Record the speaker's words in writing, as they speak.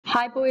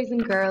Hi boys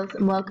and girls,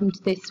 and welcome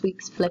to this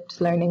week's Flipped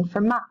Learning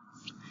for Maths.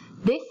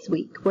 This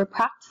week we're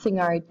practicing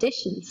our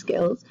addition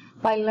skills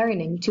by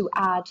learning to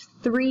add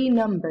three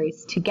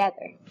numbers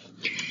together.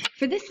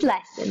 For this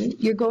lesson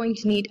you're going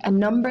to need a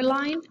number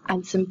line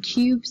and some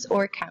cubes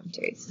or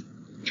counters.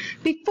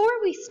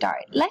 Before we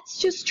start, let's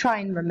just try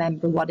and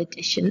remember what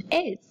addition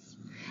is.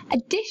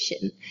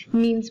 Addition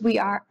means we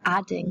are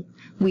adding.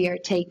 We are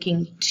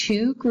taking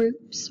two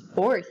groups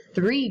or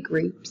three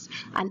groups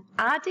and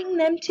adding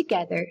them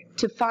together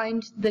to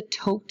find the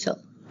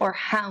total, or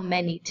how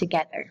many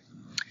together.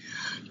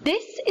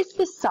 This is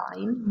the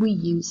sign we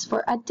use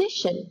for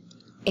addition.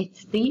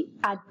 It's the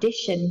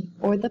addition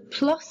or the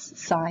plus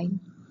sign.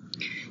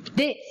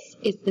 This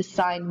is the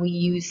sign we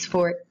use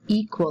for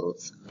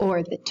equals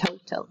or the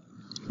total.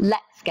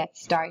 Let's get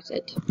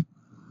started.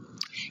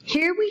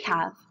 Here we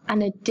have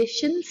an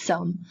addition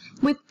sum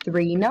with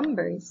three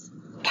numbers.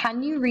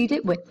 Can you read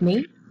it with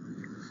me?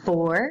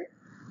 4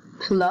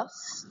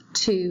 plus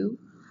 2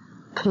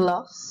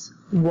 plus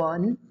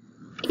 1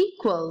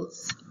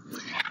 equals.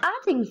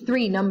 Adding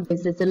three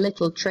numbers is a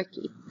little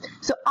tricky,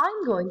 so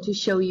I'm going to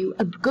show you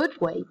a good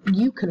way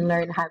you can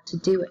learn how to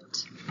do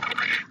it.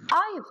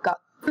 I have got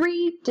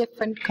three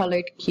different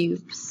colored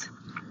cubes.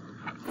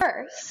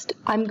 First,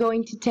 I'm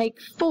going to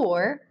take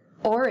 4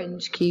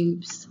 orange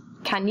cubes.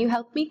 Can you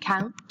help me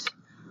count?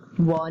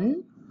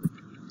 1,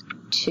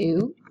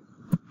 2,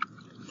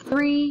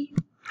 3,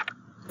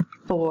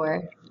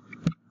 4.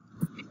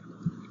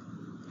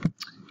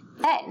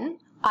 Then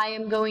I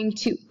am going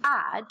to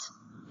add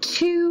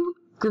 2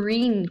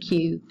 green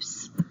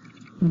cubes.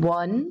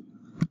 1,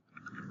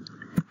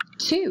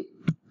 2.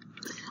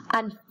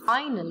 And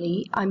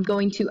finally, I'm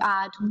going to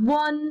add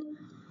 1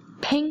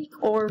 pink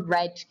or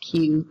red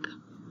cube.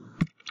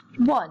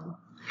 1.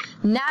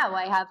 Now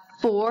I have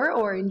 4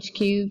 orange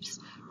cubes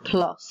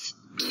plus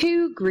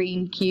 2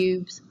 green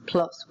cubes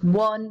plus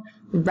 1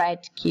 red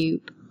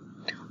cube.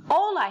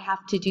 All I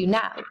have to do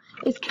now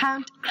is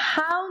count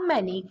how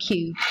many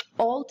cubes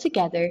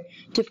altogether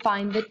to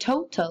find the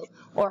total,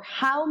 or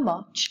how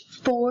much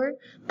 4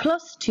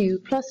 plus 2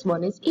 plus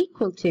 1 is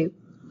equal to.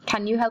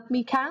 Can you help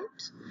me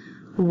count?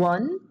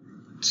 1,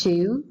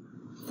 2,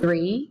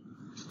 3,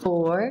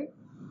 4,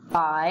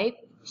 5,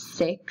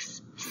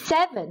 6,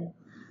 7.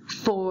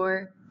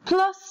 4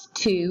 plus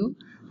 2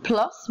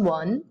 plus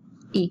 1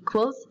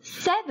 equals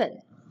 7.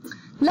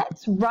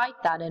 Let's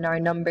write that in our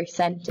number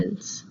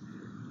sentence.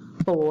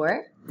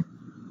 4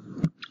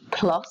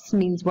 plus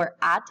means we're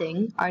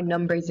adding, our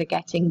numbers are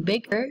getting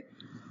bigger.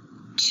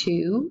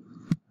 2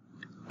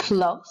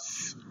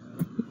 plus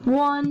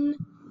 1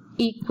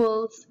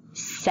 equals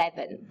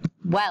 7.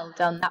 Well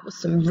done, that was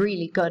some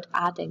really good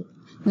adding.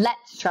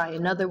 Let's try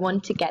another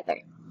one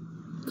together.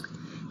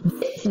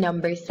 This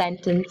number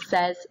sentence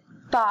says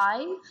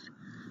 5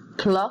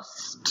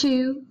 plus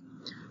 2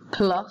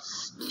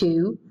 plus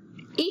 2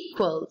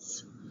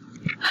 equals.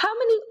 How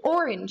many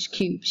orange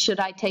cubes should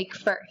I take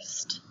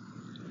first?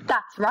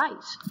 That's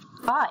right,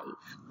 5.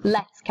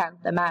 Let's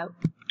count them out.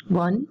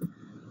 1,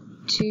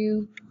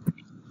 2,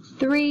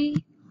 3,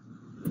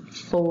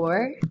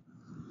 4,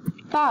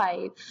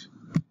 5.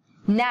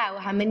 Now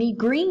how many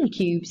green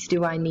cubes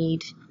do I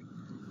need?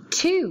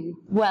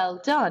 2.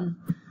 Well done.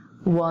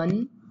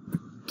 1,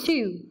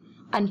 2.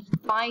 And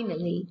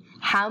finally,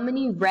 how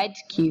many red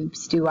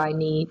cubes do I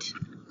need?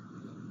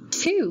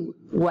 2.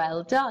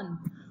 Well done.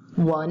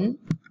 1,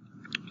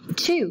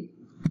 2.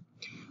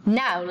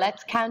 Now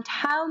let's count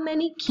how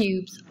many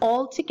cubes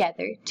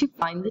altogether to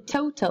find the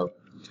total.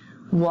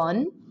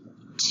 1,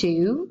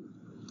 2,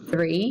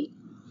 3,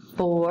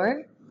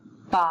 4,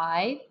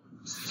 5,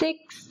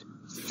 6,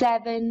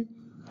 7,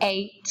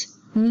 8,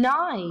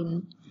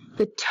 9.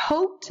 The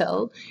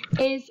total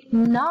is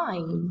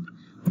 9.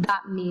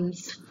 That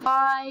means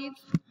 5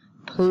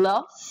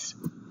 plus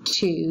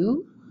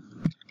 2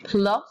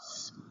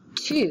 plus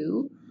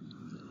 2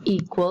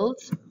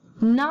 equals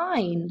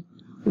 9.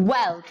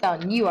 Well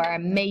done, you are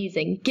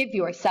amazing. Give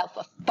yourself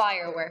a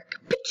firework.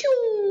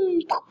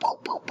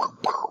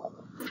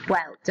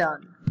 Well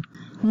done.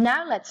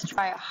 Now let's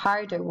try a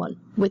harder one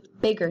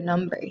with bigger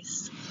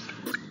numbers.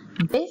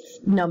 This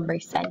number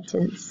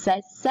sentence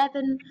says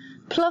 7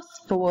 plus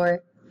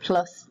 4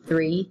 plus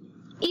 3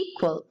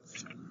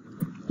 equals.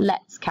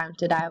 Let's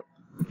count it out.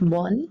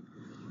 1,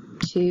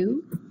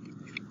 2,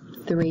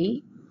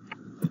 3,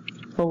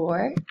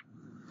 4,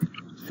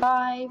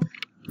 5,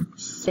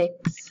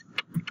 6,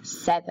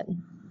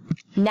 7.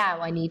 Now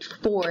I need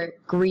 4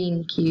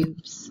 green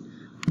cubes.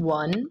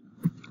 1,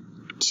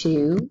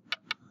 2,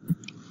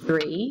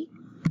 3,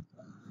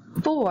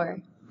 4.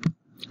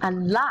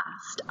 And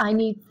last, I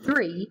need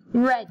 3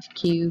 red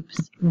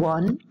cubes.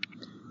 1,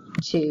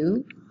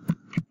 2,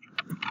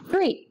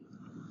 3.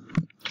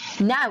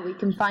 Now we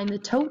can find the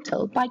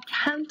total by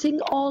counting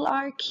all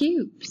our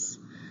cubes.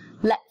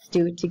 Let's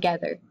do it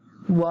together.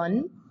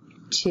 1,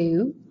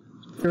 2,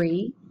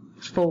 3,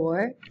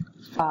 4,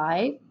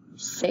 5,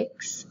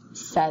 6,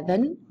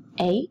 7,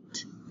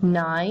 8,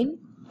 9,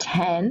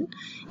 10,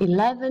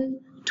 11,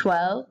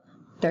 12,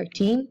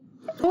 13,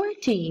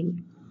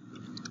 14.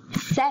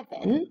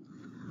 7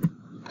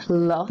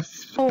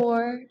 plus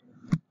 4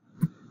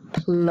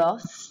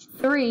 plus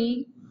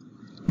 3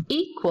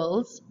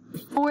 equals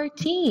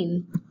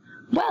 14.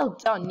 Well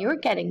done, you're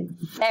getting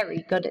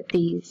very good at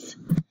these.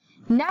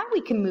 Now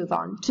we can move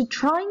on to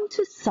trying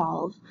to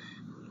solve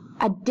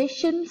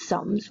addition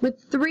sums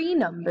with 3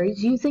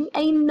 numbers using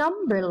a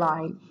number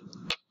line.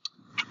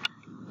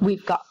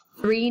 We've got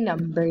 3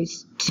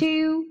 numbers,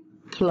 2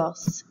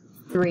 plus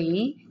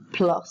 3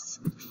 plus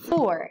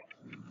 4.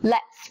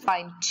 Let's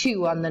find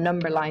 2 on the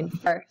number line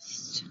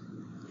first.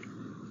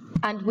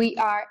 And we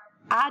are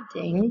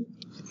adding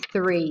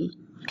 3.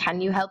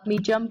 Can you help me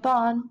jump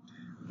on?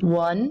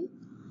 1,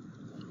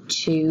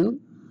 2,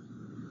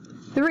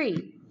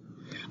 3.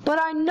 But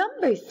our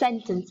number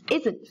sentence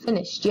isn't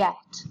finished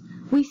yet.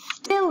 We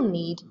still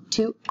need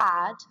to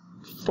add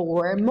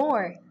 4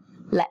 more.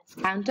 Let's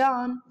count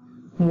on.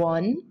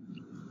 1,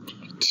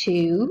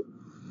 2,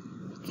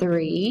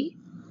 3,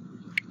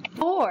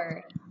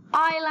 4.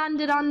 I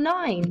landed on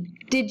 9.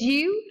 Did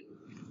you?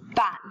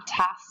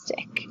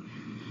 Fantastic.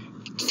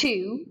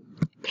 2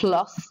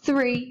 plus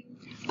 3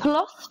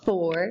 plus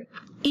 4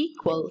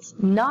 equals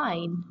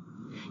 9.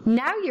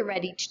 Now you're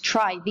ready to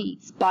try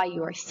these by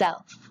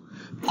yourself.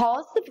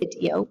 Pause the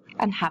video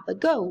and have a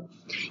go.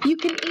 You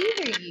can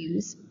either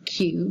use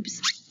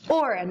cubes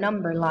or a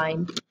number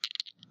line.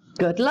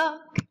 Good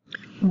luck!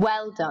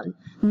 Well done.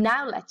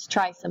 Now let's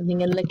try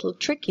something a little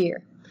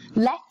trickier.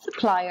 Let's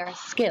apply our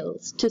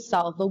skills to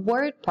solve a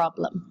word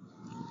problem.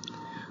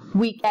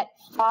 We get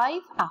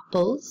 5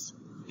 apples,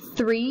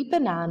 3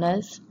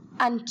 bananas,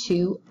 and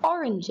 2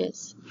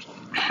 oranges.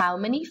 How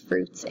many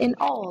fruits in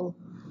all?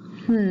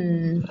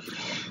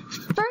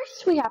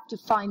 First, we have to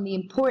find the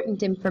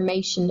important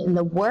information in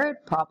the word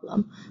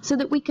problem so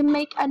that we can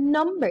make a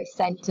number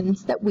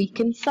sentence that we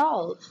can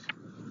solve.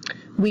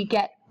 We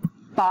get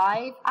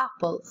 5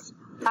 apples.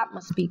 That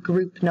must be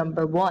group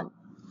number 1.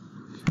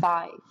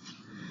 5.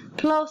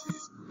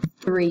 Plus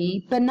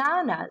 3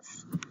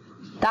 bananas.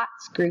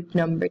 That's group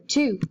number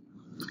 2.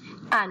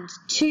 And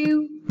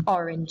 2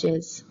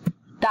 oranges.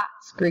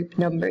 That's group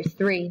number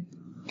 3.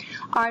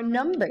 Our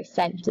number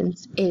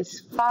sentence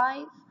is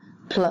 5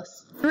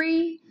 plus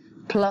 3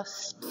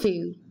 plus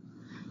 2.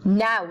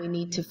 Now we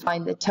need to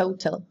find the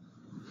total.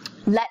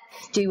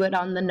 Let's do it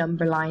on the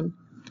number line.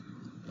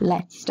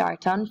 Let's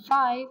start on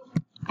 5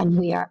 and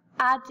we are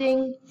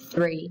adding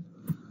 3.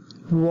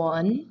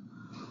 1,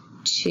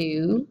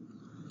 2,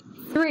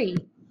 3.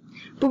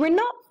 But we're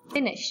not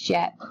finished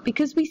yet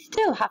because we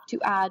still have to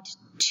add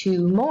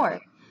 2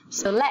 more.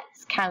 So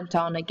let's count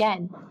on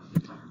again.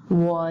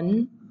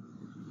 1,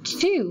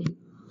 2.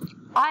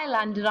 I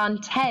landed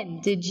on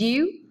 10, did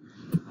you?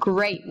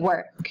 Great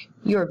work.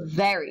 You're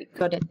very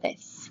good at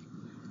this.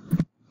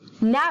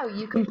 Now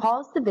you can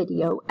pause the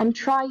video and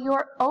try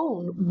your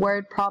own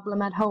word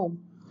problem at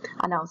home.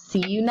 And I'll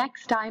see you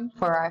next time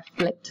for our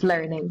flipped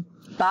learning.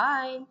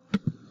 Bye!